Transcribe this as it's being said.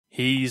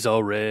He's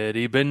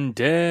already been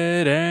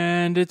dead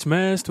and it's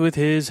messed with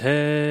his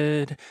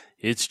head.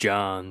 It's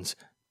John's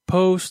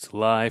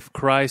post-life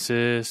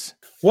crisis.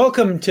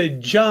 Welcome to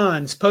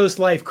John's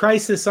Post-Life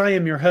Crisis. I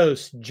am your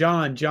host,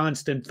 John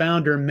Johnston,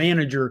 founder and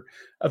manager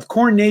of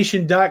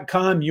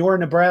CornNation.com, your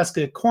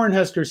Nebraska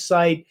Cornhusker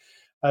site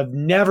of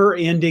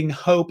never-ending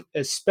hope,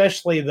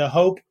 especially the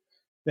hope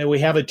that we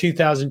have a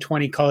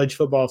 2020 college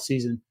football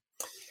season.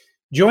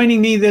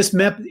 Joining me this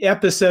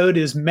episode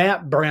is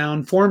Matt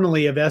Brown,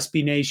 formerly of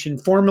SB Nation,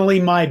 formerly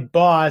my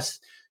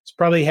boss. He's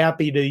probably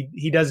happy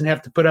he doesn't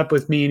have to put up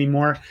with me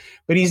anymore,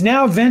 but he's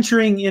now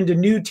venturing into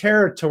new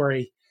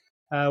territory.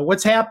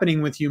 What's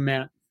happening with you,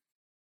 Matt?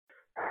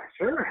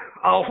 Sure.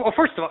 Oh, well,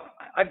 first of all,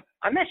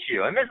 I miss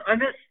you. I miss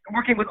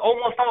working with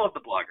almost all of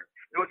the bloggers.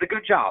 It was a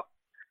good job.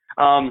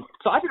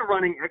 So I've been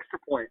running Extra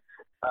Points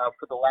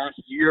for the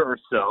last year or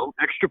so.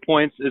 Extra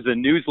Points is a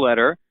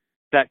newsletter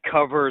that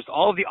covers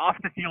all of the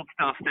off-the-field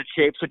stuff that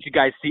shapes what you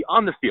guys see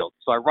on the field.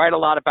 So I write a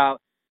lot about,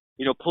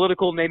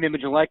 political name,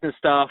 image, and likeness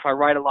stuff. I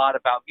write a lot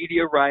about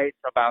media rights,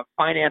 about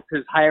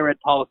finances, higher ed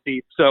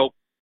policy. So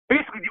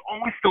basically the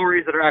only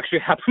stories that are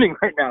actually happening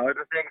right now are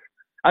the things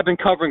I've been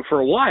covering for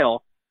a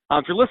while.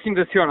 If you're listening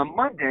to this here on a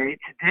Monday,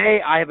 today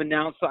I have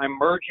announced that I'm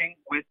merging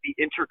with the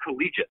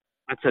Intercollegiate.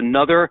 That's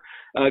another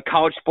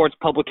college sports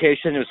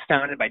publication. It was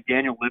founded by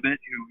Daniel Libet,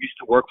 who used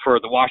to work for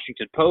the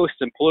Washington Post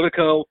and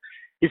Politico.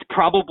 He's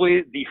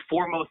probably the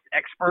foremost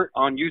expert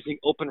on using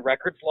open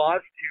records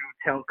laws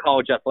to tell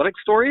college athletic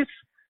stories.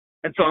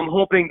 And so I'm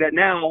hoping that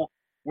now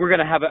we're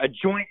going to have a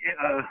joint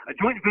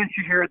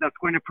venture here that's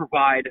going to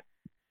provide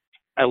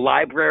a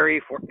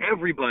library for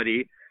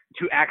everybody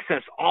to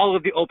access all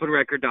of the open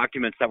record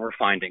documents that we're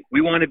finding.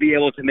 We want to be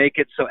able to make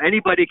it so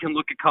anybody can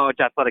look at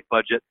college athletic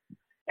budget.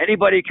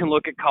 Anybody can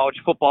look at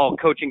college football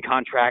coaching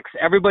contracts.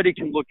 Everybody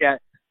can look at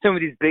some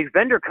of these big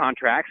vendor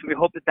contracts. We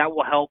hope that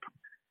will help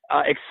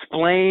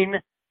explain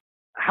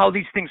how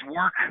these things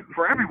work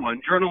for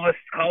everyone,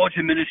 journalists, college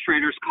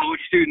administrators,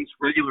 college students,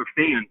 regular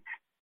fans,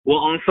 while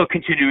also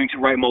continuing to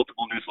write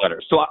multiple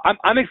newsletters. So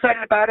I'm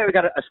excited about it. We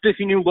got a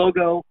spiffy new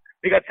logo.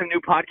 We got some new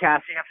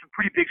podcasts. We have some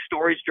pretty big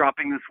stories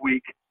dropping this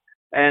week.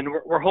 And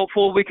we're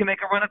hopeful we can make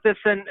a run at this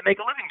and make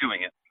a living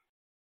doing it.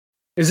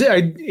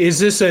 Is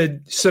this a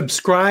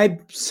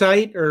subscribe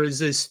site or is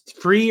this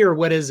free or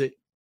what is it?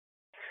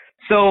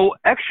 So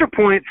Extra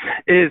Points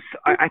is,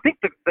 I think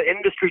the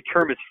industry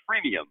term is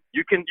freemium.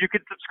 You can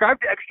subscribe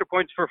to Extra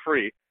Points for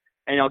free,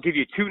 and I'll give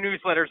you 2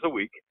 newsletters a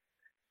week.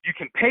 You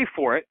can pay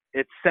for it.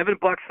 It's $7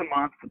 a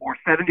month or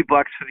 $70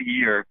 for the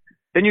year.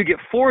 Then you get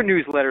 4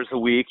 newsletters a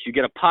week. You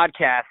get a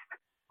podcast.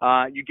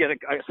 You get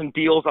some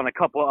deals on a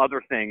couple of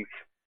other things.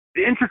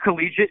 The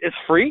Intercollegiate is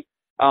free.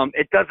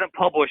 It doesn't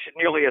publish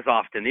nearly as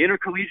often. The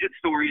Intercollegiate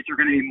stories are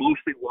going to be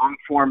mostly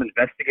long-form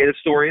investigative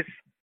stories.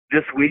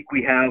 This week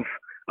we have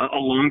a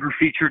longer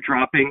feature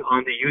dropping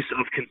on the use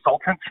of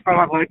consultants from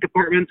athletic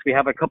departments. We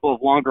have a couple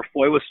of longer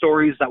FOIA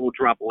stories that will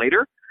drop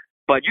later.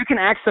 But you can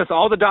access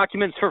all the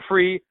documents for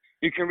free.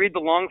 You can read the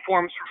long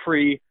forms for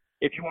free.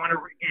 If you want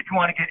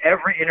to get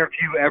every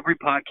interview, every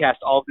podcast,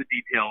 all of the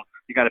details,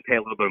 you got to pay a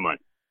little bit of money.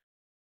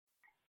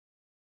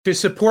 To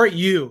support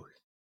you.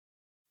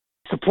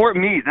 Support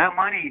me. That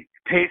money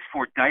pays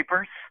for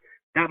diapers.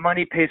 That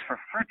money pays for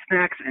fruit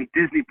snacks and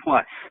Disney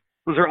Plus.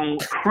 Those are all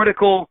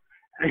critical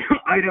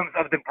items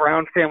of the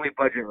Brown family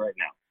budget right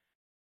now.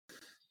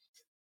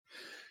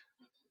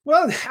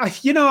 Well,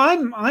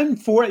 I'm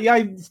for it.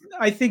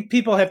 I think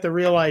people have to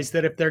realize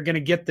that if they're going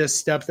to get this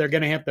stuff, they're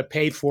going to have to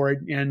pay for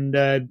it.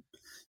 And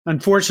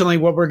unfortunately,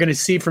 what we're going to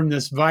see from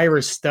this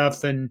virus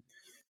stuff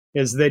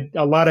is that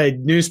a lot of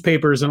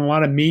newspapers and a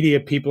lot of media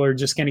people are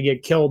just going to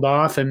get killed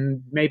off,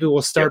 and maybe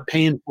we'll start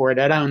paying for it.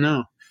 I don't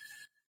know.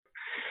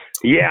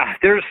 Yeah,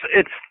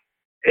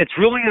 it's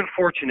really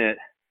unfortunate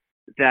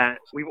that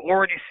we've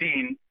already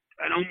seen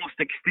an almost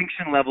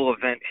extinction level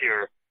event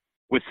here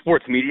with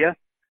sports media.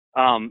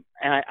 And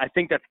I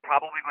think that's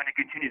probably going to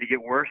continue to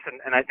get worse.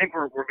 And I think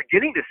we're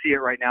beginning to see it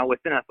right now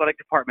within athletic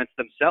departments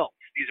themselves.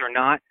 These are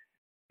not,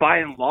 by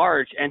and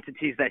large,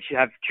 entities that should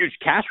have huge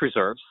cash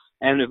reserves.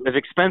 And if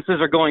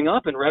expenses are going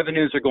up and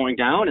revenues are going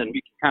down, and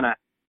we can kind of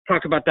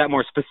talk about that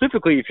more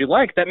specifically if you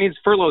like, that means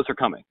furloughs are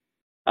coming.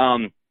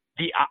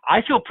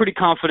 I feel pretty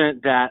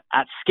confident that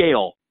at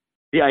scale,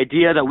 the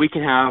idea that we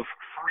can have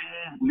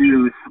free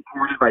news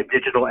supported by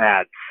digital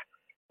ads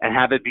and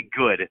have it be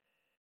good,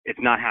 it's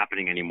not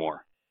happening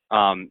anymore.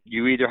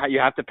 You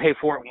have to pay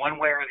for it one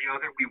way or the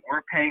other. We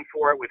were paying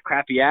for it with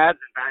crappy ads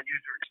and bad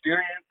user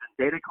experience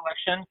and data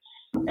collection,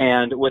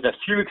 and with a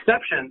few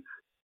exceptions,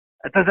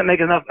 it doesn't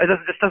make enough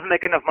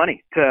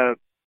money to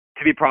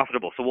be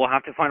profitable. So we'll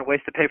have to find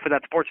ways to pay for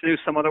that sports news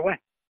some other way.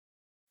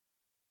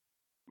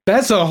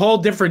 That's a whole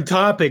different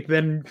topic.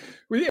 Then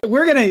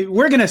we're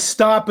gonna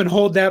stop and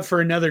hold that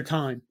for another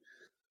time.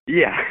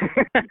 Yeah.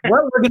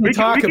 What we're going to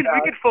talk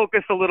about. We could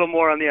focus a little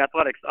more on the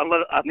athletics, on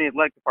the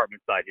athletic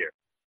department side here.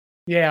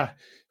 Yeah.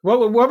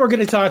 What we're going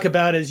to talk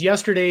about is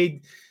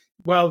yesterday,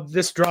 well,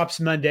 this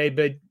drops Monday,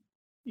 but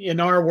in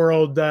our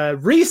world,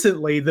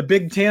 recently the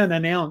Big Ten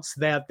announced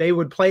that they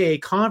would play a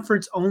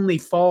conference-only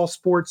fall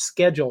sports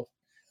schedule.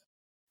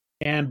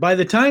 And by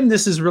the time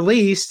this is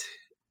released,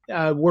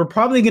 we're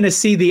probably going to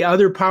see the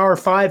other Power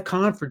Five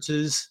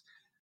conferences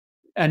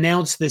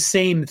announce the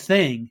same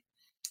thing.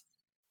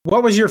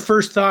 What was your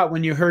first thought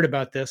when you heard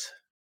about this?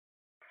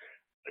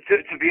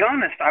 To be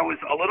honest, I was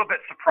a little bit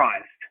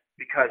surprised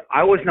because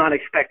I was not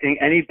expecting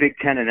any Big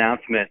Ten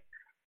announcement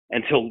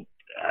until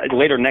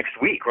later next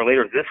week or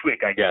later this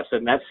week, I guess.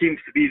 And that seems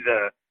to be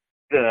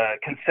the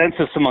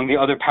consensus among the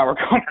other power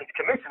conference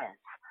commissioners.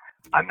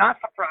 I'm not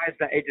surprised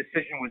that a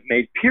decision was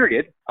made,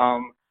 period.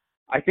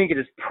 I think it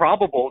is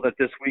probable that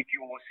this week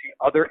you will see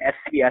other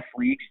FCS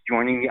leagues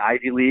joining the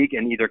Ivy League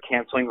and either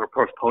canceling or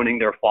postponing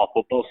their fall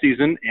football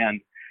season.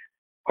 And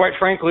quite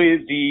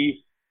frankly, the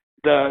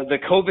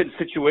COVID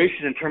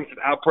situation in terms of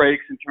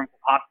outbreaks, in terms of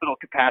hospital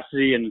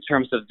capacity, and in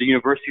terms of the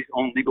university's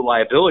own legal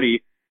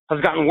liability has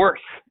gotten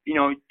worse. You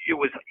know, it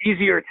was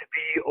easier to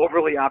be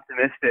overly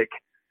optimistic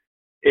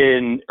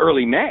in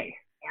early May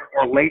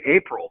or late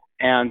April,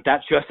 and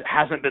that just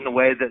hasn't been the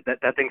way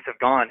that things have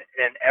gone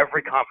in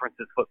every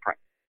conference's footprint.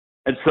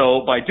 And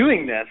so by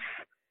doing this,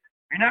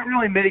 you're not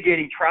really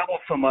mitigating travel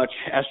so much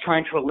as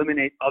trying to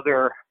eliminate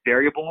other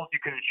variables. You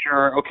can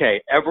ensure,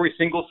 okay, every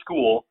single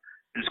school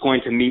is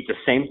going to meet the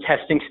same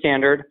testing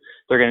standard.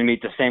 They're going to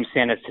meet the same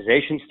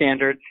sanitization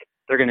standards.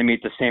 They're going to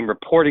meet the same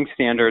reporting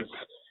standards.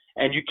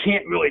 And you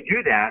can't really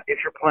do that if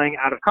you're playing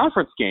out of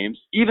conference games,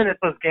 even if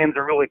those games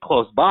are really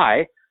close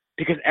by,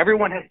 because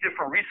everyone has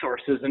different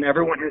resources and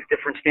everyone has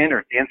different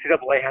standards. The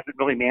NCAA hasn't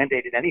really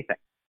mandated anything.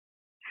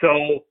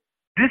 So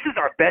this is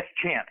our best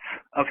chance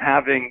of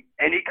having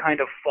any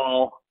kind of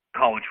fall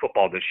college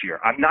football this year.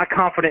 I'm not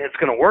confident it's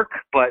going to work,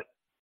 but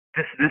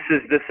this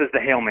is the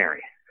Hail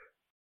Mary.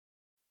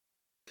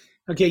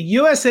 Okay,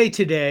 USA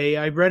Today,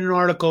 I read an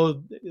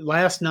article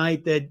last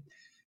night that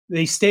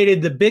they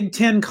stated the Big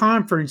Ten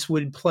Conference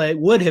would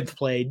have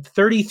played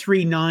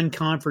 33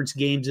 non-conference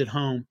games at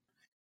home.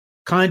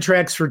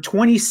 Contracts for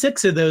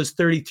 26 of those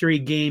 33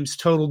 games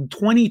totaled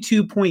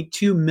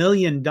 $22.2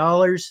 million.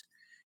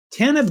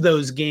 10 of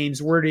those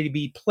games were to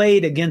be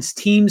played against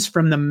teams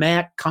from the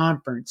MAC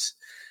conference.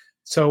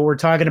 So we're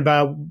talking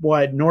about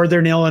what?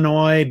 Northern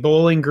Illinois,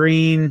 Bowling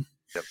Green,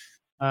 Yep.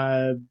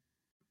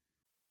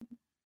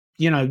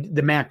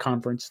 The MAC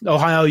conference,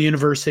 Ohio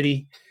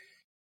University.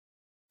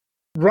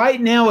 Right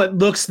now, it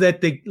looks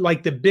that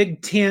the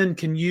Big Ten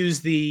can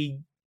use the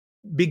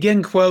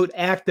begin quote,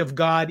 act of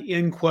God,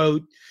 end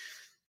quote,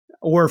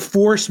 or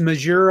force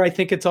majeure, I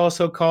think it's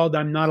also called,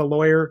 I'm not a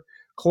lawyer,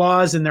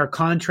 clause in their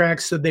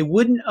contracts, so they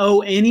wouldn't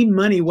owe any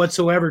money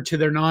whatsoever to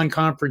their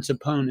non-conference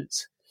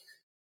opponents.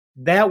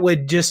 That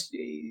would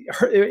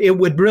it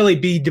would really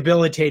be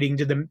debilitating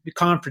to the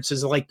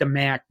conferences like the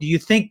MAC. Do you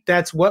think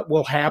that's what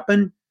will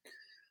happen?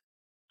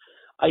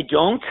 I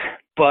don't,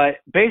 but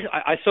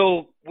I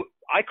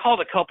called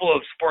a couple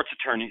of sports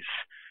attorneys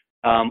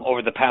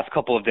over the past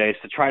couple of days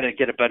to try to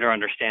get a better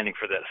understanding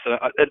for this.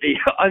 The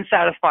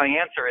unsatisfying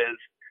answer is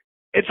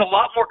it's a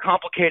lot more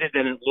complicated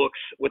than it looks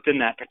within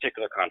that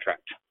particular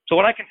contract. So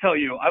what I can tell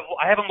you,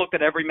 I haven't looked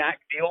at every MAC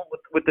deal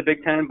with the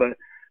Big Ten, but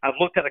I've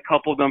looked at a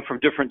couple of them from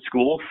different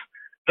schools.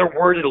 They're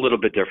worded a little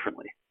bit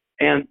differently.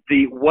 And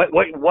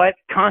what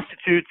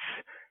constitutes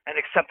an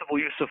acceptable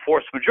use of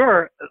force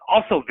majeure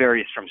also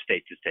varies from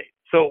state to state.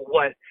 So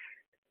what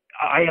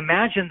I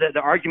imagine that the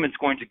argument's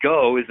going to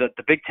go is that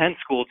the Big Ten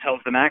school tells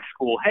the MAC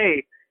school,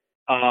 hey,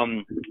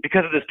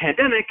 because of this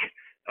pandemic,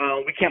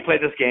 we can't play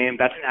this game.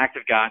 That's an act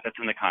of God. That's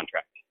in the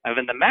contract. And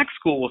then the MAC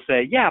school will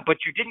say, yeah, but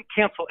you didn't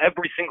cancel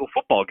every single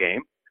football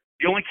game.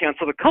 You only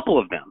canceled a couple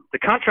of them. The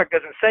contract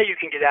doesn't say you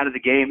can get out of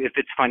the game if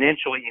it's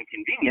financially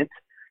inconvenient.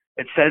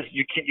 It says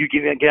you can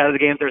get out of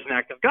the game if there's an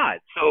act of God.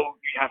 So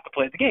you have to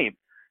play the game.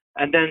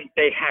 And then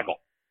they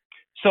haggle.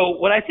 So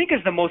what I think is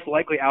the most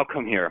likely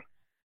outcome here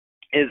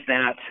is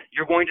that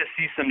you're going to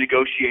see some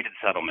negotiated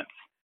settlements.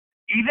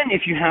 Even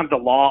if you have the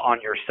law on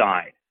your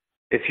side,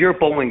 if you're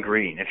Bowling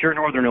Green, if you're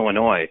Northern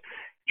Illinois,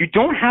 you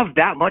don't have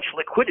that much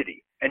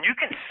liquidity. And you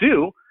can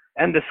sue,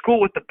 and the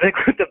school with the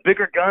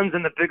bigger guns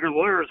and the bigger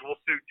lawyers will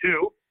sue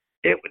too.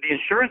 The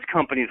insurance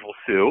companies will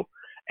sue,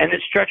 and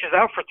it stretches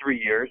out for 3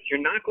 years.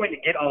 You're not going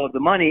to get all of the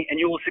money, and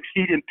you will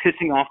succeed in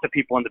pissing off the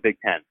people in the Big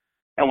Ten.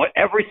 And what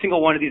every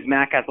single one of these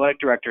MAC athletic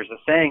directors is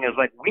saying is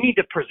like, we need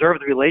to preserve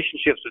the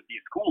relationships with these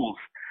schools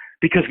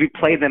because we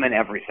play them in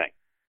everything.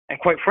 And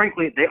quite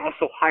frankly, they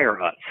also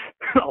hire us.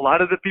 A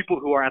lot of the people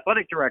who are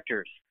athletic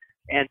directors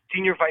and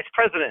senior vice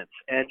presidents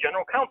and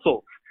general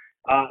counsels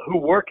who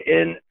work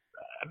in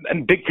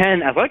Big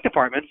Ten athletic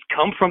departments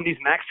come from these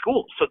MAC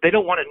schools. So they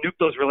don't want to nuke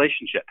those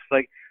relationships.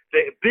 Like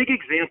the big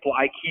example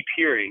I keep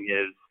hearing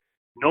is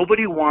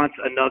nobody wants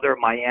another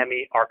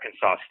Miami,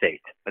 Arkansas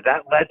State. But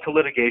that led to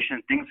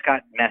litigation. Things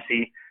got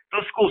messy.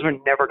 Those schools are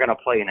never going to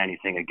play in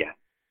anything again.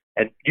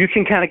 And you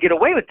can kind of get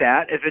away with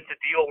that if it's a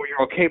deal where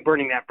you're okay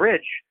burning that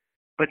bridge,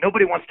 but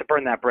nobody wants to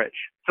burn that bridge.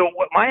 So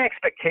what my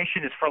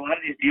expectation is for a lot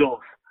of these deals,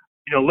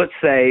 let's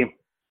say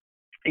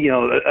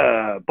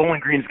Bowling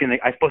Green's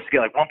I'm supposed to get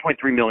like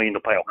 $1.3 million to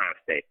play Ohio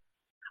State.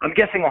 I'm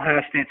guessing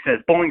Ohio State says,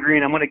 Bowling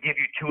Green, I'm going to give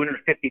you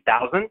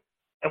 $250,000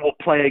 and we'll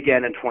play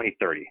again in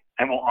 2030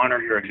 and we'll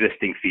honor your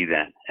existing fee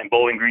then. And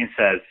Bowling Green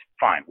says,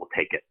 fine, we'll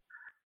take it.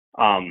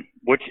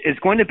 Which is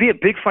going to be a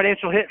big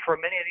financial hit for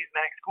many of these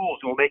MAC schools.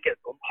 It will make it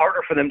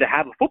harder for them to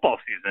have a football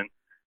season,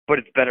 but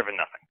it's better than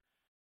nothing.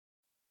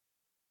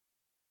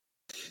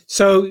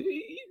 So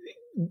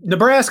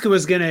Nebraska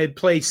was going to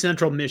play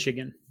Central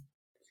Michigan.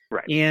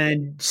 Right.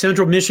 And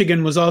Central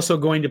Michigan was also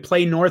going to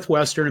play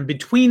Northwestern. And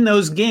between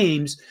those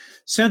games,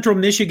 Central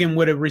Michigan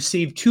would have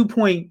received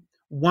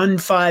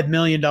 $2.15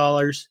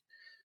 million.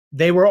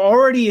 They were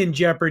already in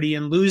jeopardy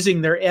in losing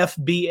their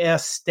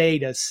FBS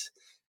status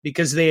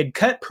because they had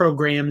cut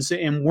programs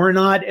and were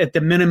not at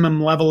the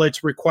minimum level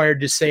it's required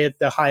to stay at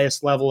the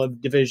highest level of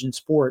division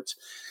sports.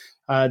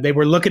 They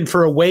were looking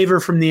for a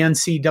waiver from the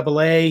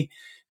NCAA.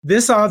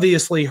 This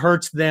obviously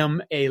hurts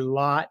them a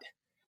lot.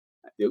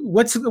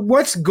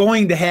 What's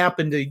going to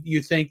happen to,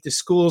 you think, to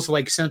schools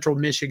like Central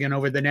Michigan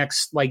over the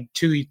next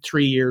 2-3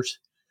 years?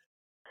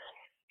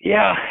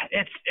 Yeah,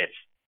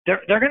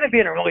 they're going to be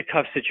in a really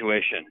tough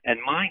situation. And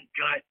my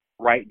gut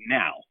right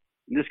now,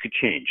 and this could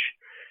change,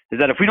 is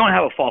that if we don't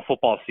have a fall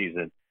football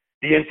season,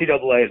 the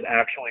NCAA is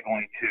actually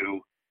going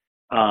to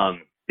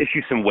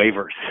issue some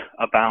waivers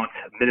about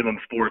minimum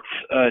sports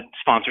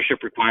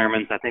sponsorship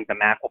requirements. I think the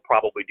MAC will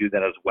probably do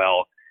that as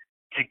well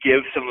to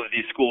give some of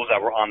these schools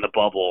that were on the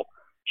bubble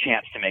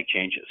chance to make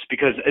changes.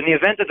 Because in the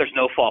event that there's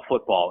no fall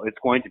football, it's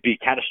going to be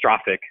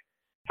catastrophic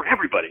for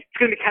everybody. It's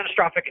going to be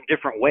catastrophic in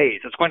different ways.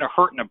 It's going to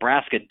hurt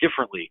Nebraska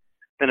differently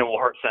than it will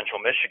hurt Central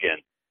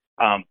Michigan,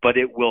 but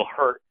it will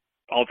hurt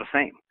all the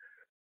same.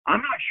 I'm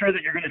not sure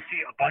that you're going to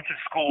see a bunch of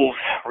schools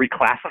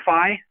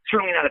reclassify,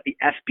 certainly not at the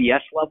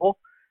SBS level.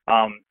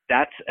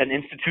 That's an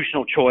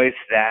institutional choice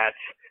that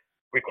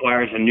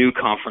requires a new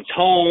conference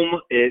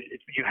home.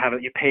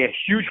 You pay a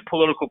huge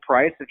political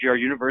price if you're a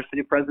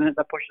university president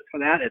that pushes for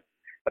that. It's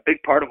a big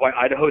part of why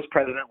Idaho's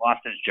president lost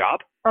his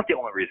job. Not the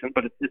only reason,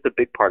 but it's a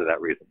big part of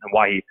that reason and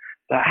why he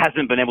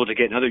hasn't been able to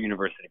get another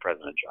university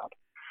president job.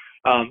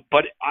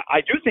 But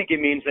I do think it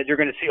means that you're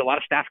going to see a lot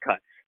of staff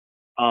cuts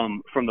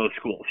from those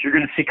schools. You're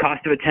going to see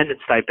cost of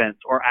attendance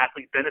stipends or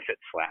athlete benefits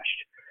slashed.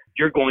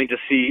 You're going to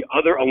see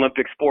other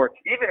Olympic sports,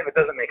 even if it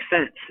doesn't make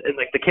sense. In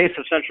the case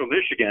of Central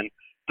Michigan,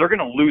 they're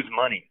going to lose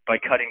money by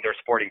cutting their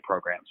sporting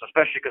programs,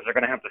 especially because they're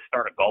going to have to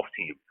start a golf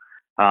team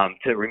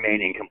to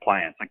remain in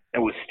compliance.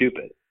 It was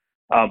stupid.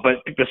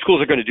 But the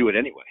schools are going to do it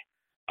anyway.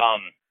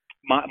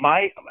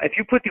 If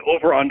you put the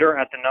over-under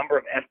at the number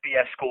of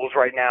FBS schools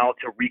right now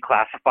to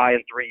reclassify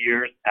in 3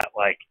 years at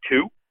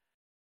 2,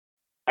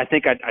 I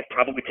think I'd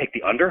probably take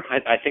the under.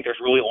 I think there's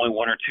really only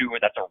 1 or 2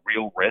 where that's a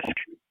real risk.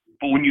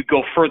 But when you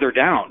go further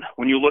down,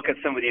 when you look at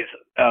some of these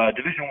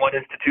Division I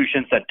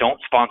institutions that don't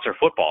sponsor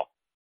football,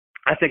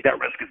 I think that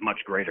risk is much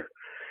greater.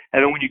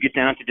 And then when you get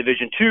down to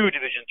Division II,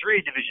 Division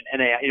III, Division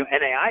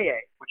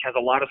NAIA, which has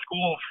a lot of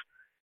schools,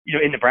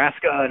 in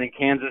Nebraska and in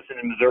Kansas and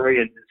in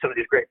Missouri and some of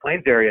these Great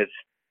Plains areas,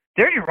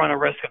 there you run a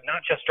risk of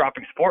not just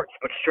dropping sports,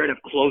 but straight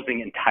up closing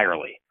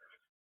entirely.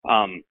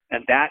 And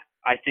that,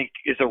 I think,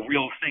 is a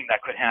real thing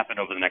that could happen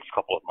over the next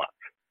couple of months.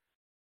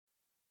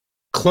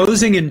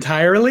 Closing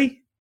entirely?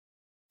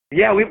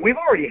 Yeah, we've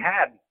already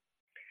had,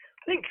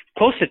 I think,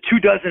 close to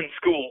 24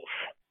 schools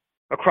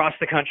across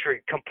the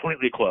country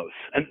completely close.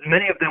 And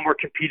many of them were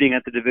competing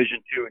at the Division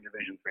II and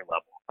Division III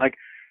level.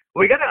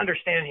 What we got to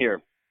understand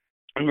here,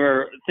 when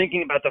we're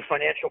thinking about the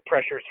financial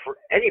pressures for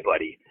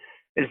anybody,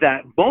 is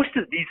that most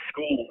of these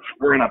schools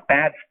were in a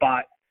bad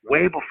spot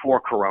way before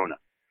Corona.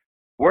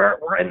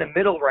 We're in the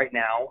middle right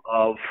now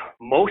of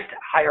most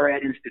higher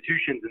ed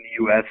institutions in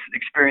the U.S.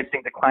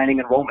 experiencing declining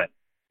enrollment.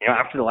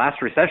 After the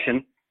last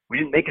recession, we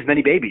didn't make as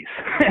many babies.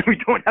 We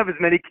don't have as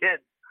many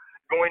kids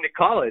going to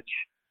college.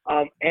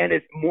 And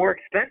it's more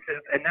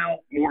expensive and now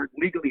more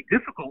legally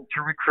difficult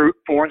to recruit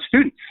foreign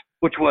students,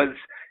 which was,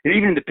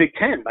 even in the Big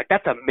Ten,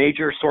 that's a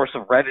major source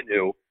of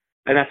revenue.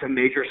 And that's a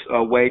major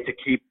way to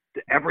keep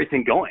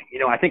everything going.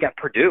 I think at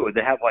Purdue,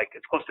 they have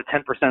it's close to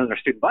 10% of their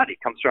student body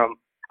comes from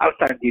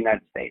outside of the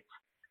United States.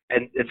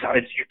 And it's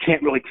you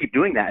can't really keep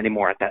doing that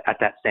anymore at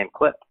that same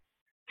clip.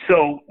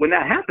 So when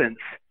that happens,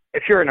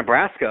 if you're in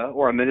Nebraska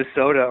or a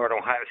Minnesota or an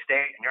Ohio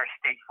State and you're a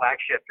state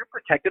flagship, you're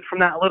protected from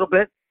that a little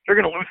bit. You're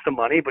going to lose some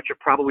money, but you're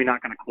probably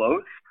not going to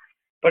close.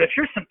 But if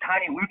you're some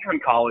tiny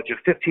Lutheran college of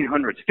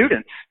 1,500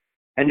 students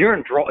and your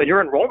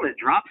enrollment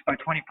drops by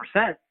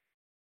 20%,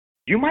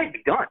 you might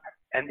be done.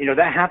 And,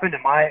 that happened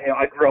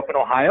I grew up in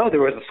Ohio.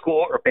 There was a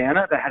school,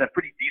 Urbana, that had a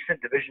pretty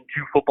decent Division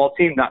II football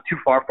team, not too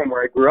far from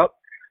where I grew up.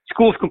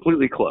 Schools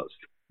completely closed.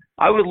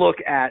 I would look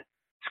at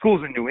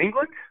schools in New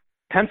England,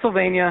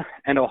 Pennsylvania,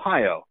 and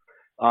Ohio,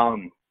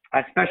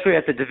 especially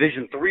at the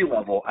Division III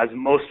level, as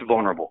most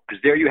vulnerable, because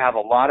there you have a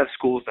lot of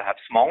schools that have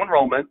small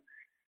enrollment,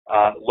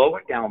 low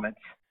endowments,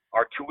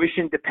 are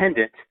tuition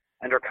dependent,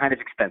 and are kind of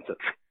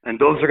expensive. And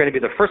those are going to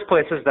be the first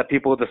places that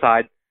people will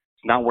decide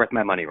it's not worth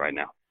my money right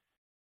now.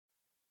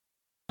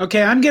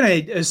 Okay, I'm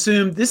going to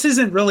assume this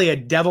isn't really a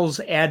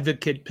devil's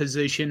advocate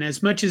position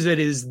as much as it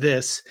is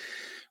this.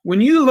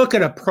 When you look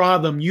at a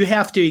problem, you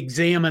have to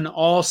examine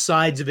all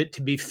sides of it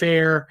to be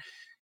fair,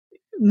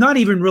 not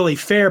even really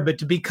fair, but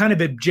to be kind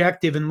of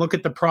objective and look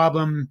at the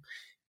problem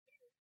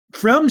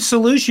from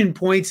solution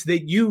points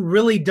that you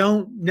really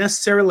don't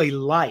necessarily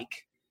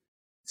like.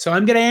 So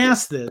I'm going to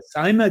ask this.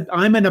 I'm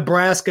a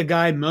Nebraska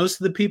guy. Most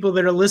of the people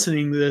that are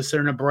listening to this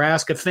are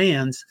Nebraska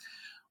fans.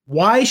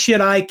 Why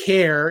should I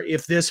care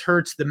if this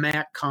hurts the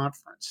MAC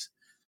conference?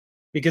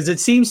 Because it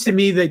seems to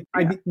me that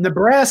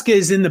Nebraska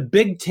is in the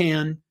Big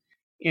Ten,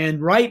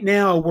 and right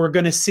now we're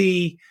going to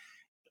see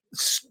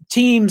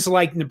teams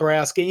like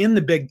Nebraska in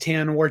the Big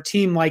Ten or a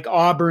team like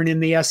Auburn in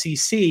the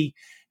SEC,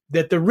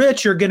 that the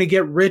rich are going to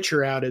get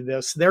richer out of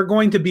this. They're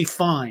going to be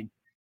fine.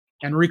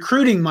 And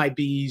recruiting might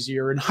be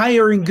easier, and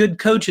hiring good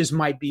coaches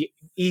might be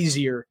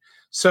easier.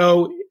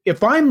 So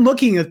if I'm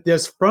looking at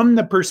this from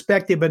the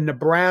perspective of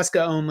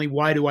Nebraska only,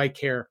 why do I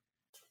care?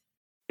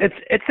 It's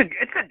a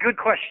good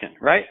question,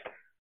 right?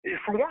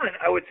 For one,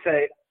 I would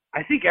say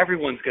I think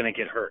everyone's going to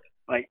get hurt.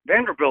 Like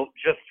Vanderbilt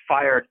just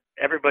fired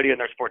everybody in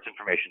their sports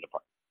information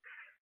department.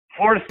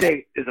 Florida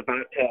State is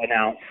about to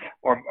announce,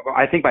 or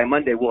I think by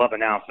Monday we'll have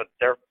announced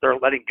that they're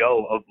letting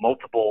go of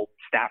multiple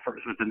staffers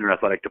within their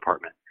athletic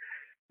department.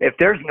 If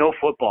there's no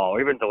football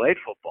or even delayed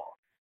football,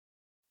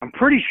 I'm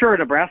pretty sure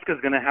Nebraska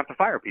is going to have to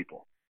fire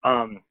people.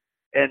 And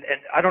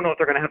I don't know if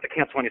they're going to have to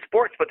cancel any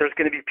sports, but there's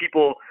going to be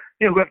people,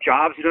 who have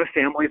jobs, who have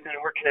families, and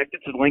who are connected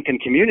to the Lincoln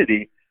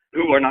community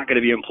who are not going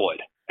to be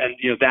employed. And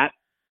that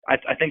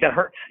I think that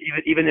hurts,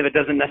 even if it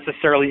doesn't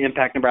necessarily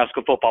impact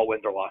Nebraska football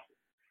wins or losses.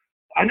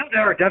 I know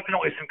there are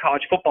definitely some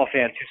college football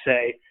fans who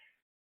say,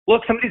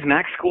 look, some of these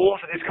MAC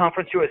schools or these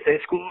Conference USA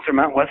schools or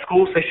Mountain West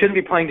schools, they shouldn't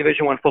be playing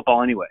Division I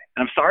football anyway.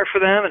 And I'm sorry for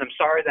them, and I'm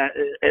sorry that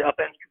it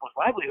upends people's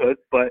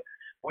livelihoods, but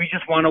we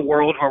just want a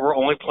world where we're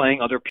only playing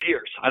other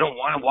peers. I don't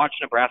want to watch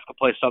Nebraska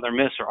play Southern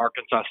Miss or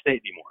Arkansas State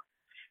anymore.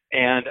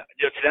 And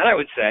to that I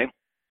would say,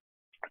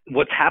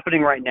 what's happening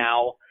right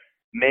now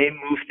may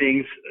move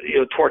things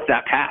towards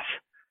that path.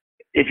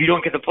 If you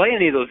don't get to play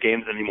any of those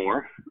games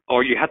anymore,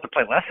 or you have to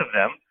play less of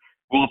them,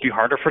 will it be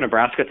harder for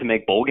Nebraska to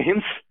make bowl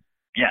games?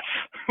 Yes.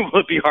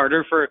 Will it be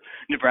harder for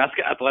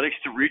Nebraska athletics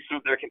to reach some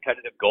of their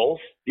competitive goals?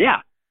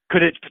 Yeah.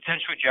 Could it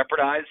potentially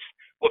jeopardize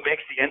what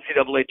makes the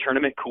NCAA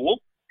tournament cool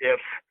if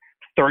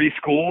 30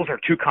 schools or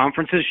 2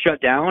 conferences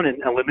shut down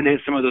and eliminate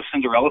some of those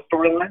Cinderella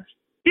storylines?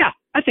 Yeah,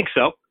 I think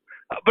so.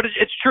 But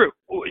it's true.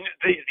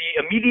 The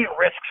immediate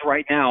risks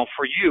right now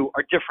for you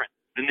are different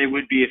than they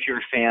would be if you're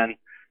a fan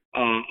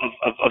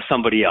of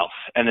somebody else.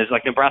 And is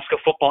like Nebraska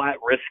football at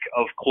risk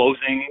of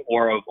closing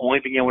or of only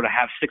being able to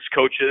have 6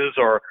 coaches,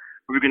 or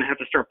are we going to have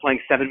to start playing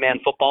 7-man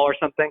football or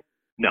something?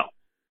 No,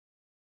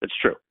 it's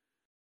true.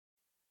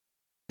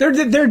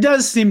 There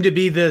does seem to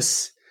be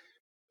this,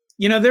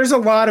 there's a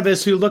lot of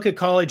us who look at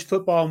college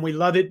football and we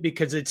love it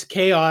because it's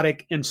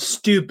chaotic and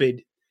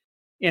stupid,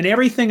 and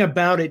everything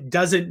about it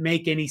doesn't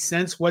make any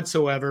sense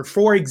whatsoever.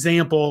 For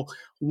example,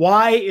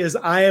 why is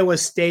Iowa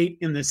State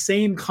in the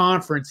same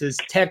conference as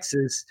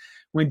Texas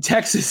when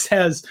Texas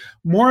has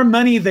more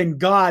money than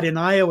God and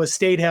Iowa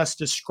State has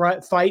to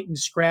fight and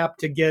scrap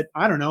to get,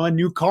 I don't know, a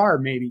new car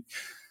maybe?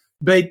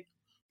 But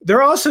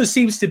there also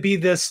seems to be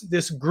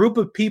this group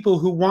of people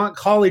who want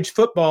college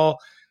football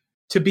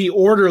to be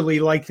orderly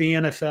like the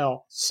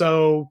NFL.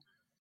 So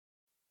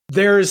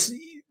there's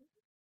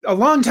a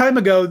long time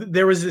ago,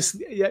 there was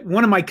this,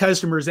 one of my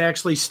customers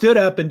actually stood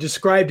up and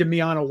described to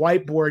me on a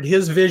whiteboard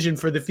his vision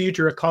for the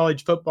future of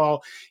college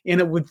football. And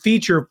it would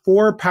feature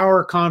 4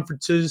 power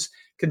conferences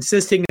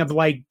consisting of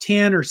like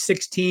 10 or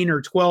 16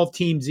 or 12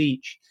 teams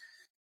each.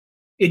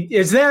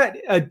 Is that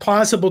a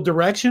possible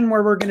direction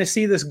where we're going to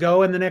see this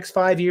go in the next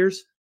 5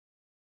 years?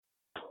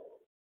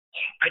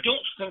 I don't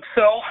think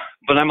so,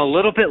 but I'm a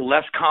little bit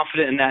less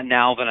confident in that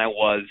now than I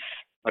was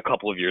a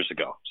couple of years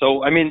ago.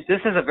 So,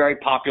 this is a very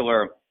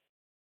popular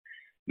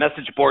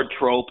message board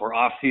trope or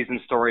off-season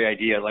story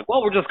idea. Like,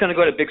 well, we're just going to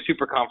go to big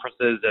super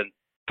conferences and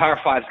Power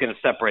 5 is going to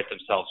separate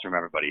themselves from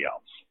everybody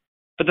else.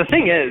 But the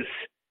thing is,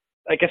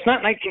 it's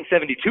not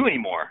 1972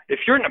 anymore. If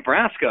you're in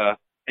Nebraska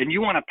and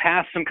you want to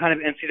pass some kind of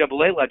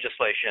NCAA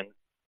legislation,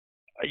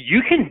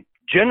 you can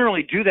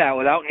generally do that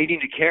without needing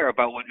to care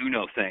about what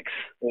UNO thinks,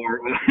 or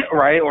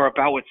right, or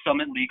about what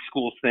Summit League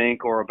schools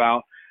think, or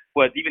about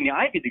what even the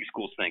Ivy League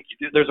schools think.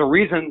 There's a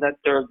reason that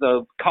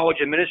the college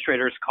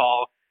administrators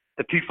call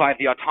the P5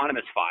 the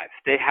autonomous 5.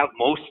 They have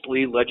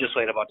mostly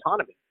legislative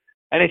autonomy.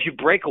 And if you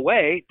break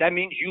away, that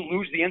means you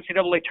lose the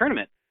NCAA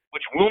tournament,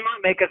 which will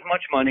not make as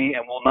much money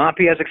and will not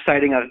be as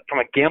exciting from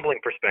a gambling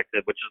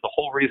perspective, which is the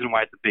whole reason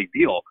why it's a big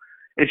deal,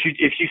 if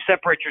you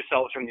separate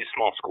yourselves from these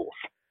small schools.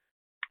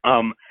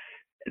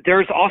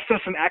 There's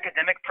also some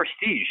academic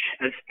prestige,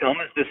 as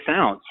dumb as this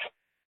sounds,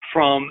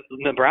 from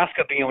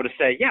Nebraska being able to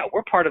say, yeah,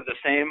 we're part of the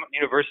same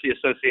university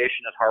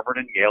association as Harvard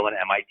and Yale and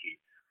MIT.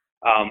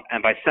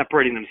 And by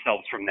separating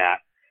themselves from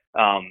that,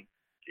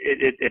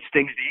 it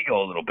stings the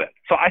ego a little bit.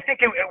 So I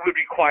think it would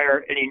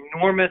require an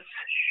enormous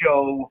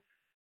show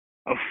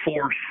of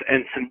force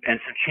and some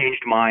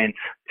changed minds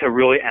to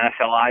really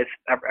NFLize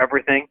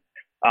everything.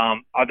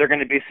 Are there going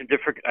to be some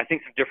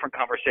different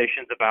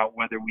conversations about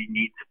whether we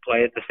need to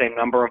play at the same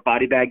number of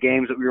body bag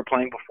games that we were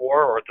playing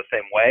before or at the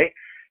same way?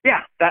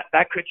 Yeah,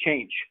 that could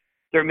change.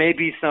 There may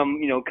be some,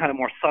 kind of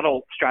more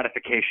subtle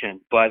stratification,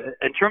 but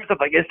in terms of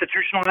like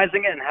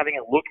institutionalizing it and having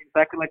it look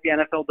exactly like the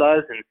NFL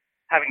does and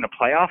having the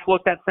playoff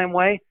look that same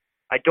way,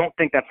 I don't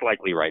think that's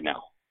likely right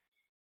now.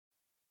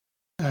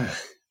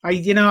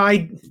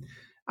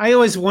 I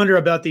always wonder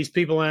about these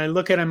people, and I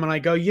look at them and I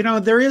go,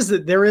 there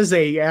is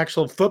a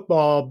actual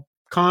football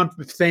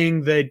comp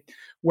thing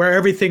where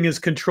everything is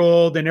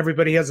controlled and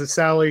everybody has a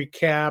salary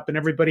cap and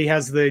everybody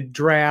has the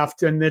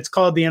draft, and it's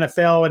called the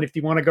NFL. And if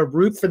you want to go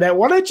root for that,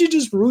 why don't you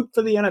just root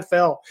for the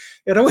NFL?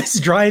 It always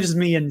drives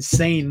me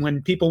insane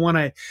when people want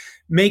to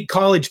make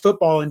college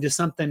football into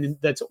something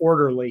that's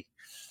orderly.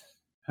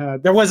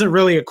 There wasn't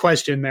really a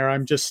question there.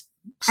 I'm just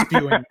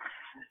spewing.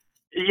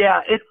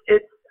 Yeah,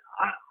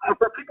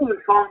 for people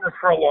who've followed this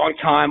for a long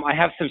time, I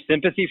have some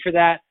sympathy for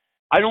that.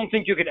 I don't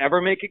think you could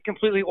ever make it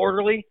completely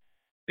orderly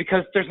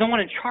because there's no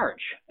one in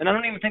charge. And I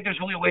don't even think there's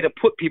really a way to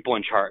put people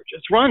in charge.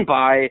 It's run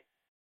by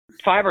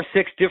 5 or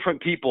 6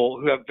 different people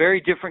who have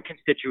very different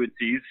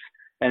constituencies,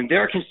 and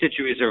their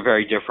constituencies are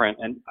very different.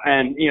 And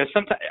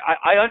sometimes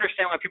I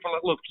understand why people are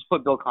like, look, just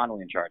put Bill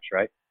Connolly in charge,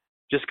 right?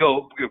 Just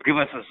go give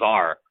us a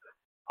czar.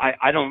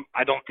 I don't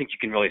think you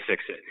can really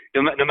fix it.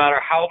 No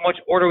matter how much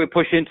order we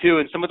push into,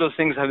 and some of those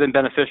things have been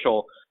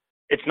beneficial,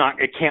 it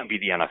can't be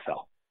the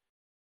NFL,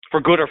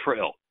 for good or for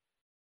ill.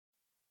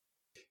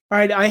 All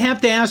right, I have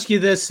to ask you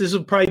this. This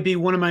will probably be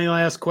one of my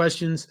last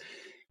questions,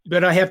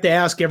 but I have to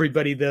ask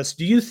everybody this.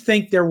 Do you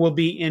think there will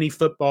be any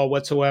football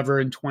whatsoever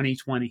in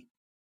 2020?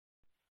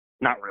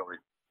 Not really.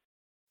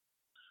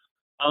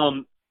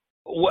 And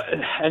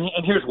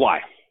here's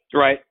why,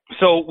 right?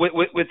 So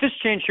with this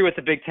change here with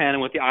the Big Ten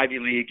and with the Ivy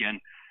League, and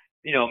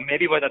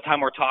maybe by the time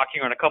we're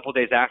talking or in a couple of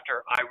days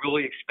after, I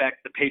really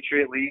expect the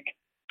Patriot League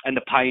and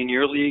the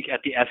Pioneer League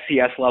at the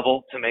FCS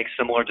level to make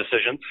similar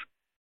decisions,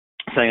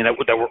 saying that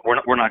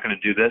we're not going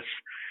to do this.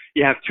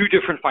 You have 2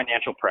 different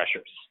financial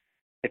pressures.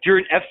 If you're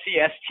an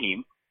FCS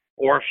team,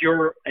 or if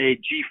you're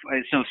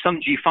some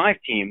G5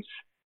 teams,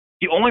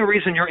 the only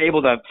reason you're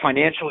able to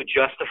financially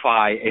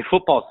justify a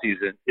football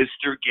season is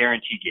through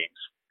guarantee games.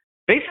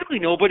 Basically,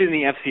 nobody in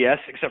the FCS,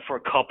 except for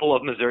a couple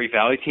of Missouri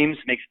Valley teams,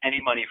 makes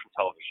any money from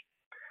television.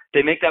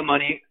 They make that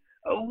money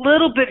a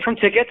little bit from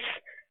tickets,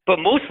 but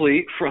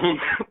mostly from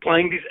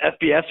playing these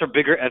FBS or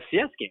bigger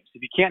FCS games.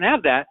 If you can't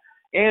have that,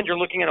 and you're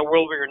looking at a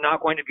world where you're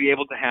not going to be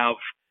able to have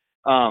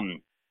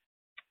selling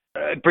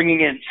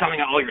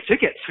out all your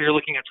tickets, so you're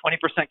looking at 20%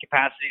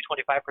 capacity,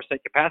 25%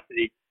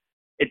 capacity,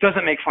 it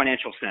doesn't make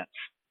financial sense,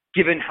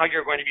 given how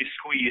you're going to be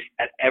squeezed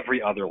at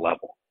every other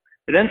level.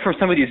 But then for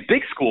some of these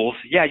big schools,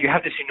 yeah, you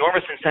have this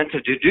enormous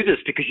incentive to do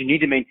this because you need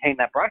to maintain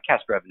that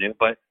broadcast revenue,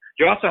 but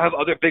you also have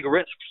other big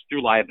risks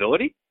through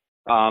liability,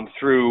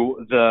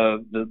 through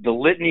the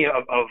litany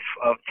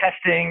of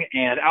testing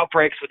and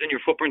outbreaks within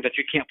your footprint that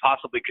you can't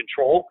possibly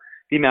control,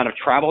 the amount of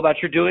travel that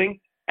you're doing,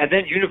 and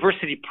then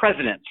university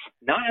presidents,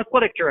 not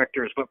athletic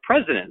directors, but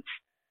presidents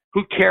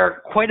who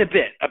care quite a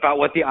bit about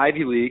what the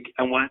Ivy League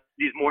and what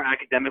these more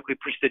academically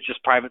prestigious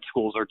private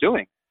schools are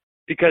doing.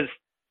 Because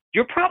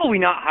you're probably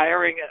not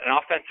hiring an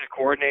offensive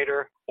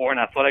coordinator or an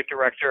athletic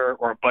director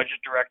or a budget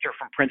director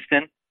from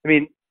Princeton. I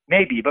mean,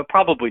 maybe, but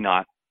probably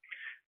not.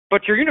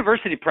 But your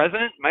university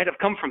president might have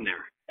come from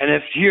there. And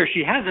if he or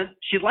she hasn't,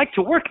 she'd like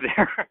to work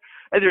there.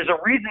 And there's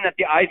a reason that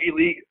the Ivy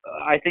League,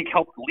 I think,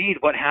 helped lead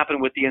what happened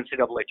with the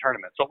NCAA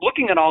tournament. So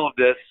looking at all of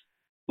this,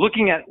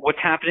 looking at what's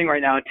happening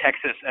right now in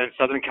Texas and in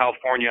Southern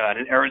California and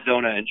in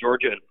Arizona and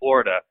Georgia and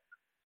Florida,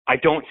 I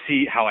don't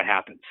see how it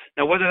happens.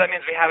 Now, whether that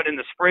means we have it in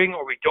the spring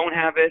or we don't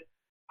have it,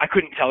 I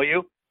couldn't tell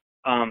you.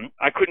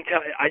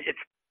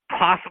 It's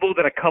possible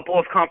that a couple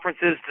of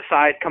conferences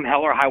decide come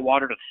hell or high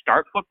water to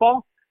start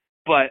football,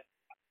 but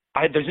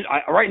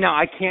right now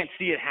I can't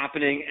see it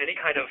happening. Any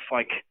kind of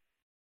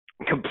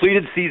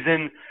completed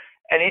season,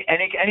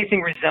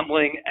 anything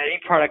resembling any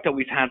product that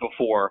we've had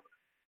before,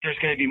 there's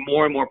going to be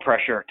more and more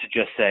pressure to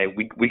just say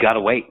we got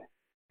to wait.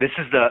 This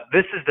is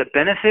the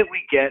benefit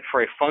we get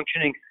for a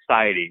functioning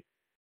society,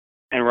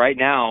 and right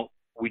now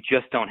we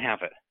just don't have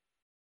it.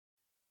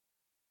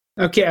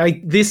 Okay,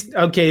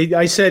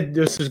 I said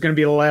this was going to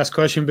be the last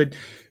question, but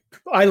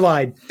I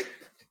lied.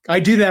 I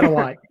do that a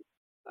lot.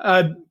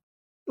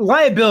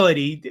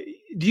 Liability.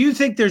 Do you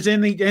think there's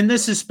any, and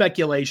this is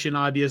speculation,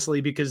 obviously,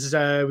 because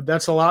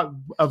that's a lot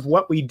of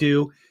what we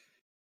do.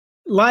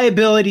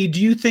 Liability, do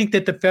you think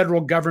that the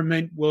federal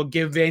government will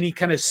give any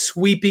kind of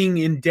sweeping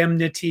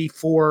indemnity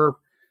for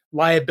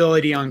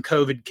liability on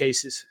COVID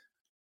cases?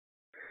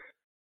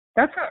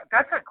 That's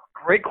a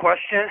great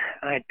question,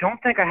 and I don't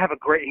think I have a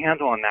great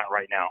handle on that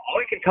right now. All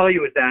I can tell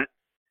you is that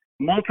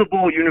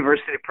multiple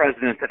university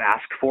presidents have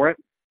asked for it,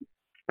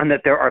 and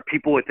that there are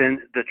people within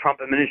the Trump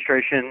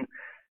administration,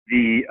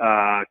 the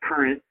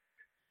current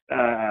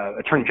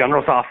Attorney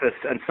General's office,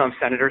 and some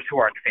senators who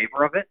are in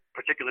favor of it,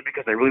 particularly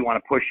because they really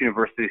want to push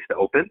universities to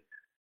open.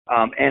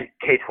 and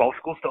K-12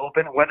 schools to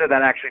open. Whether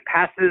that actually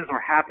passes or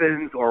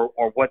happens, or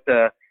what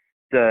the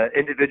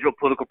individual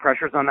political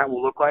pressures on that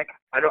will look like,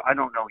 I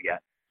don't know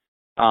yet.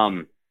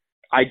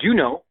 I do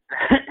know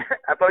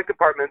athletic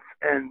departments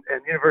and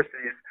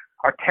universities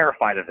are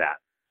terrified of that,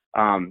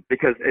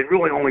 because it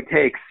really only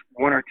takes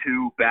one or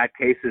two bad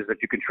cases that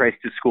you can trace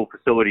to school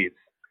facilities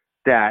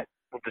that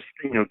will just,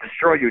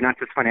 destroy you, not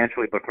just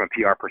financially, but from a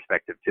PR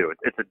perspective too.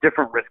 It's a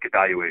different risk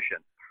evaluation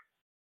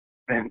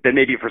than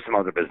maybe for some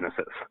other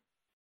businesses.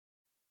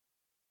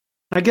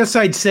 I guess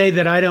I'd say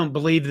that I don't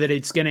believe that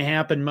it's going to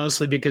happen,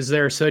 mostly because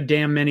there are so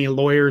damn many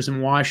lawyers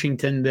in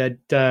Washington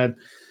that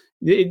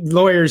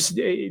lawyers,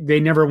 they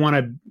never want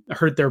to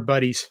hurt their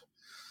buddies.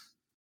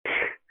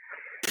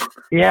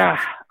 Yeah,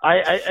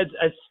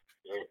 it's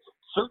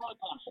certainly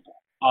possible.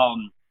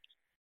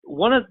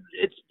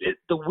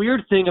 The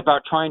weird thing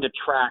about trying to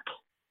track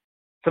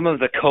some of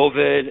the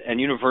COVID and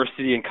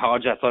university and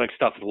college athletic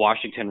stuff in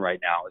Washington right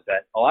now is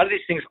that a lot of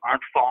these things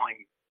aren't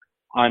falling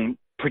on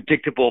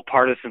predictable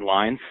partisan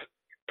lines,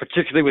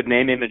 particularly with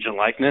name, image, and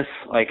likeness.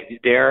 Like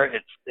there,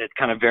 it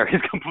kind of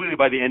varies completely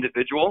by the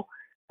individual.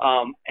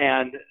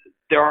 And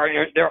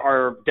there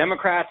are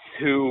Democrats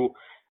who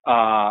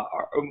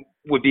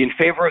would be in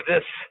favor of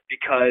this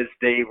because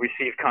they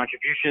receive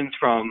contributions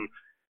from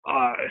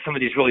some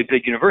of these really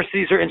big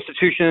universities or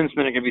institutions.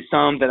 Then there are going to be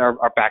some that are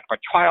backed by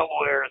trial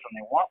lawyers, and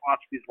they want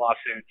lots of these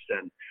lawsuits.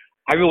 And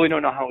I really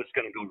don't know how it's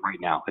going to go right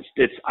now.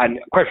 And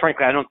quite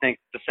frankly, I don't think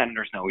the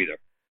senators know either.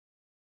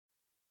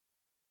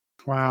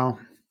 Wow.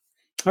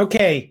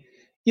 Okay.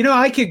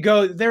 I could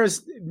go,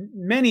 there's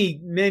many,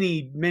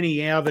 many,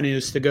 many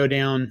avenues to go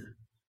down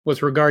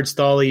with regards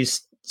to all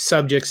these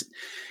subjects.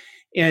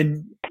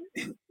 And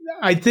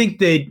I think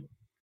that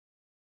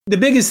the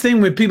biggest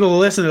thing with people who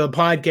listen to the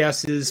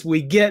podcast is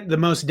we get the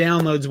most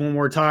downloads when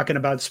we're talking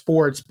about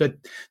sports. But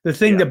the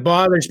thing that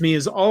bothers me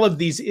is all of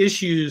these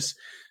issues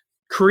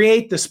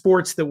create the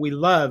sports that we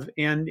love.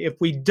 And if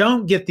we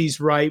don't get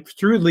these right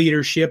through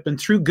leadership and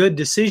through good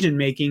decision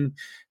making,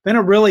 then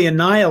it really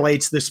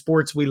annihilates the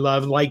sports we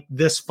love, like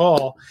this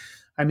fall.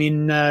 I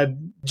mean,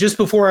 just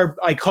before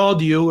I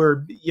called you,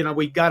 or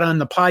we got on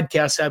the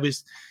podcast, I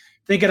was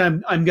thinking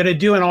I'm going to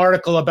do an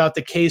article about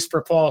the case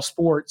for fall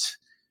sports,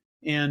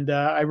 and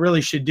I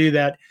really should do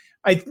that.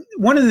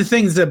 One of the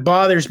things that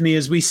bothers me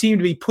is we seem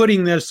to be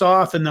putting this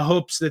off in the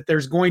hopes that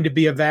there's going to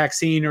be a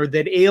vaccine, or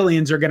that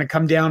aliens are going to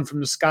come down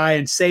from the sky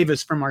and save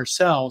us from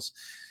ourselves.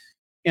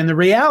 And the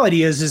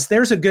reality is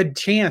there's a good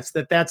chance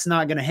that that's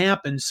not going to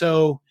happen.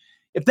 So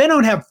if they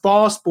don't have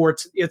fall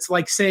sports, it's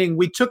like saying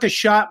we took a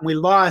shot and we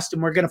lost,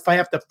 and we're going to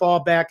have to fall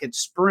back at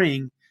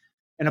spring.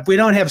 And if we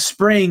don't have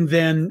spring,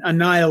 then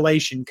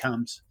annihilation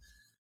comes.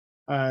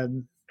 I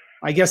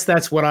guess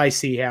that's what I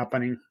see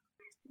happening.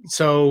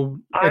 So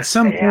at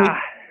some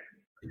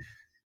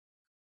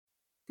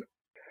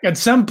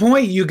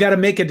point, you got to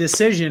make a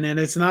decision, and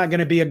it's not going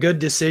to be a good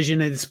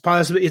decision. It's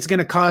going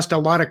to cost a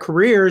lot of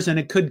careers, and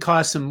it could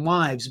cost some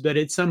lives. But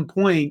at some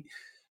point,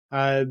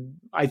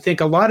 I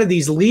think a lot of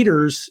these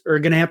leaders are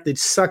going to have to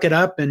suck it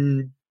up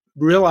and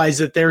realize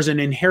that there's an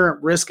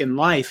inherent risk in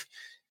life,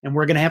 and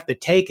we're going to have to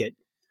take it.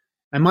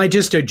 Am I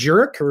just a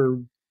jerk, or?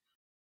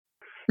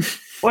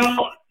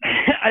 Well,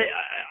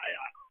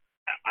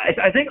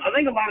 I think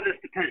a lot of this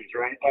depends,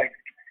 right? Like,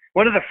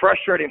 one of the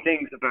frustrating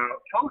things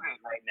about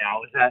COVID right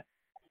now is that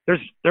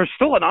there's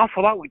still an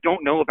awful lot we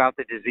don't know about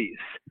the disease.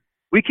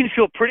 We can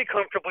feel pretty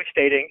comfortably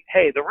stating,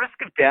 hey, the risk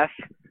of death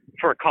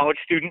for a college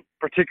student,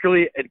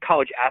 particularly a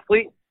college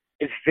athlete,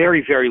 is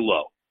very, very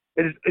low.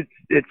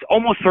 It's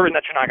almost certain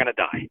that you're not going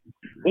to die.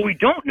 What we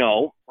don't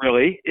know,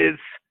 really, is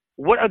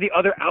what are the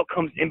other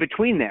outcomes in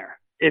between there.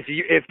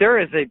 If there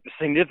is a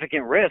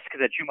significant risk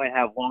that you might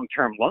have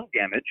long-term lung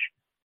damage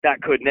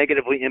that could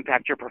negatively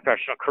impact your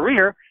professional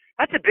career,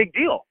 that's a big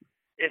deal.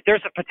 If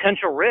there's a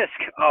potential risk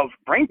of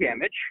brain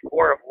damage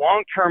or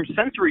long-term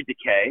sensory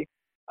decay,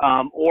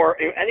 or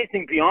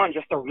anything beyond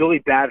just a really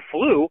bad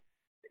flu,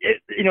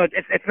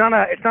 it's not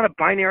a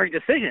binary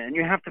decision, and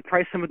you have to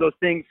price some of those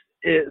things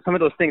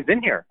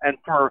in here. And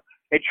for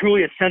a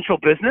truly essential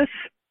business,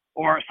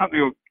 or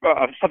something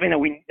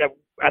that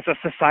as a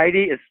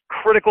society is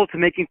critical to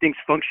making things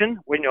function,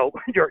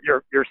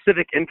 your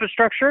civic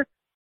infrastructure,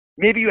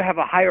 maybe you have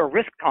a higher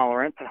risk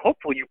tolerance, and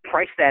hopefully you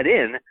price that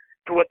in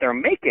to what they're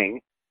making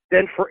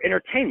than for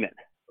entertainment.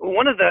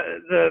 One of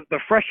the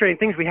frustrating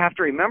things we have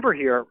to remember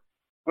here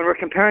when we're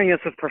comparing this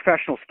with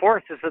professional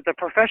sports is that the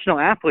professional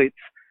athletes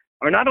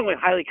are not only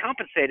highly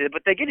compensated,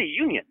 but they get a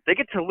union. They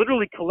get to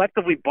literally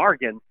collectively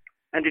bargain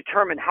and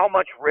determine how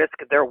much risk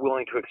they're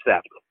willing to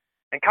accept.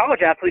 And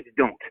college athletes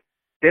don't.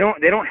 They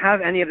don't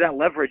have any of that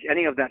leverage,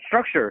 any of that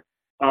structure,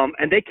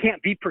 and they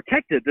can't be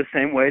protected the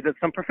same way that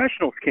some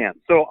professionals can.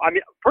 So, I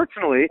mean,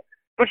 personally,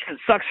 which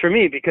sucks for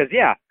me because,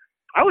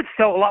 I would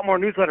sell a lot more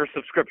newsletter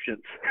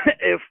subscriptions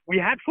if we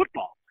had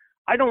football.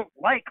 I don't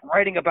like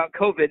writing about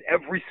COVID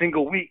every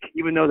single week,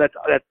 even though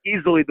that's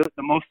easily the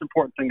most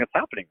important thing that's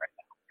happening right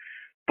now.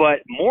 But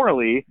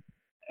morally,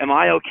 am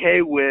I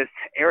okay with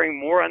erring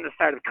more on the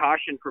side of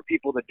caution for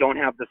people that don't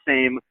have the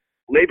same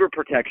labor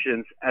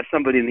protections as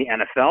somebody in the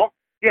NFL,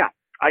 yeah,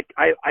 I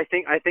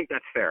think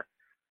that's fair.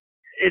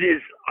 It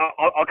is.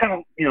 I'll kind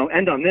of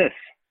end on this.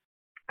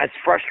 As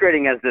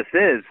frustrating as this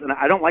is, and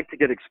I don't like to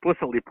get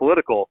explicitly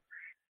political,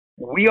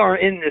 we are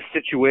in this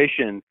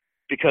situation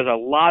because a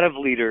lot of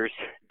leaders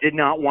did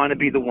not want to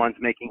be the ones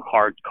making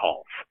hard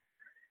calls.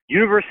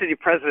 University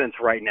presidents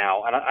right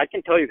now, and I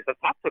can tell you because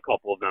I've talked to a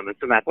couple of them and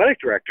some athletic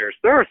directors,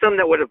 there are some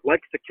that would have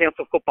liked to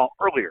cancel football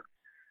earlier,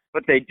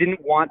 but they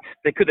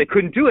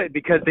couldn't do it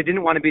because they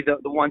didn't want to be the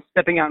ones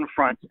stepping out in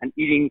front and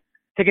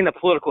taking the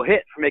political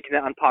hit for making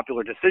that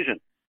unpopular decision.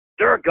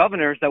 There are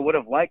governors that would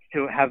have liked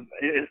to have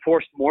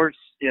enforced more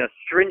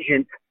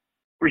stringent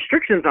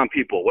restrictions on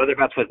people, whether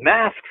that's with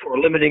masks or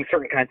limiting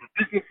certain kinds of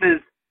businesses,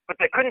 but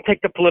they couldn't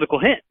take the political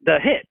hit.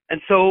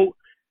 And so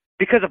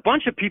because a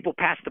bunch of people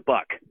passed the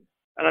buck,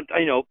 and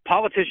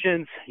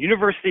politicians,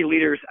 university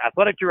leaders,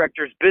 athletic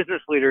directors,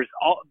 business leaders,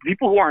 all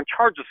people who are in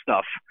charge of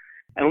stuff,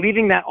 and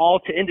leaving that all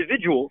to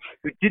individuals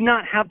who did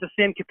not have the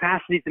same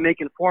capacity to make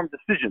informed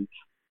decisions.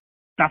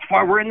 That's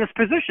why we're in this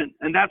position,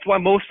 and that's why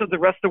most of the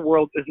rest of the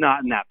world is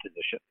not in that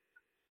position.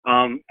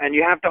 And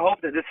you have to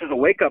hope that this is a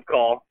wake-up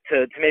call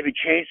to maybe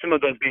change some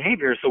of those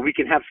behaviors so we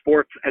can have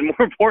sports and,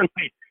 more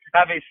importantly,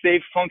 have a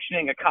safe,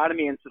 functioning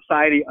economy and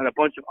society on a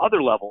bunch of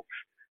other levels.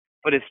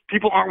 But if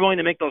people aren't willing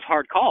to make those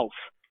hard calls,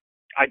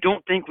 I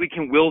don't think we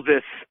can will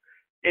this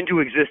into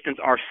existence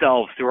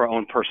ourselves through our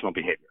own personal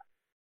behavior.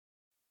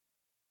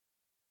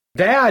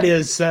 That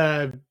is,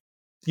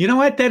 you know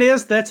what that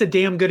is? That's a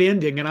damn good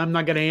ending, and I'm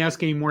not going to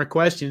ask any more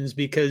questions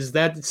because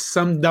that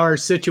summed our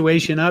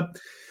situation up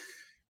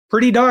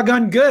pretty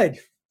doggone good,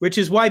 which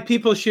is why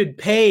people should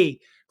pay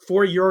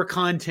for your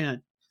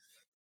content.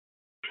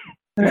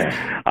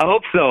 I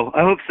hope so.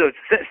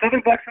 It's $7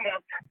 a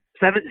month,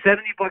 $70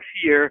 a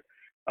year.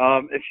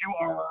 If you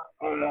are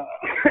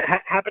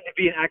happen to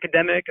be an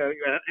academic, you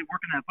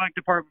work in the athletic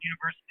department,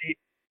 university,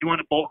 you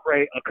want a bulk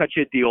rate, I'll cut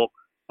you a deal.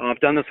 I've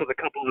done this with a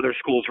couple of other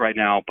schools right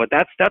now, but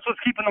that's what's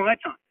keeping the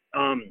lights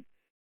on.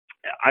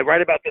 I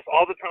write about this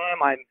all the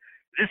time.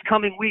 This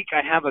coming week,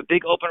 I have a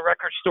big open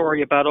record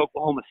story about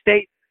Oklahoma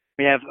State.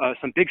 We have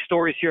some big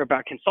stories here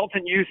about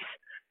consultant use.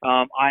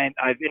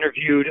 I've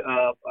interviewed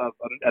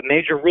a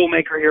major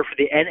rulemaker here for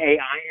the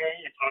NAIA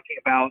and talking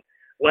about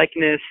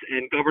likeness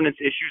and governance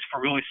issues for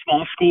really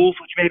small schools,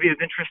 which may be of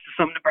interest to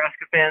some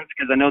Nebraska fans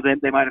because I know that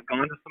they might have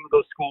gone to some of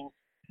those schools.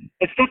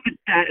 It's stuff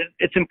that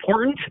it's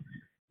important,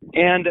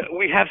 and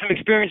we have some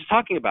experience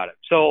talking about it.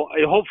 So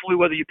hopefully,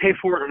 whether you pay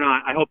for it or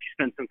not, I hope you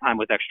spend some time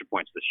with Extra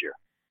Points this year.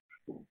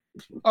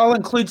 I'll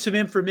include some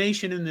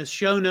information in the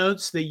show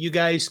notes that you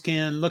guys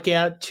can look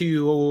at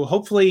to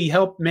hopefully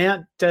help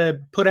Matt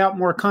put out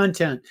more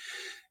content.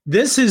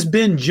 This has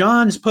been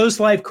John's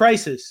Post-Life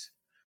Crisis.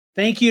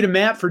 Thank you to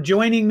Matt for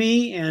joining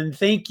me, and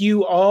thank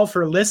you all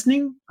for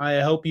listening. I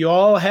hope you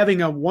all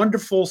having a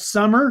wonderful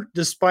summer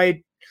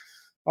despite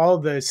all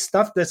the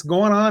stuff that's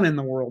going on in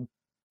the world.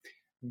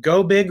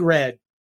 Go Big Red.